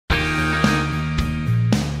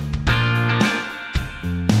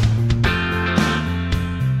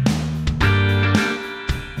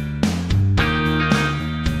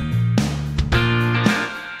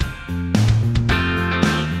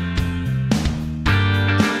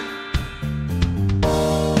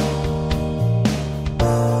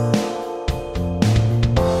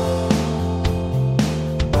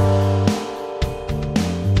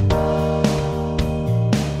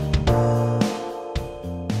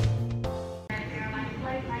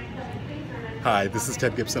Hi, this is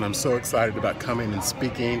Ted Gibson. I'm so excited about coming and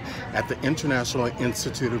speaking at the International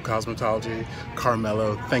Institute of Cosmetology.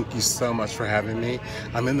 Carmelo, thank you so much for having me.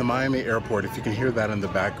 I'm in the Miami airport, if you can hear that in the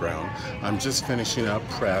background. I'm just finishing up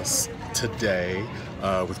press today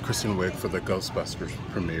with Kristen Wiig for the Ghostbusters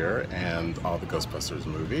premiere and all the Ghostbusters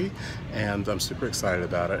movie. And I'm super excited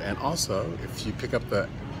about it. And also, if you pick up the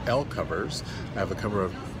Elle covers, I have a cover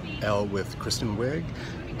of Elle with Kristen Wiig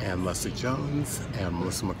and Leslie Jones and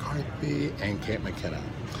Melissa McCarthy and Kate McKenna.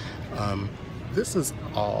 This is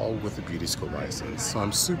all with a beauty school license, so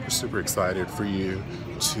I'm super excited for you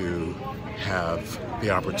to have the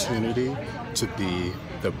opportunity to be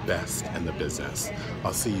the best in the business.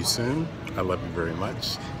 I'll see you soon. I love you very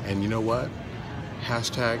much. And you know what?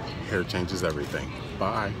 Hashtag hair changes everything.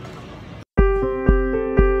 Bye.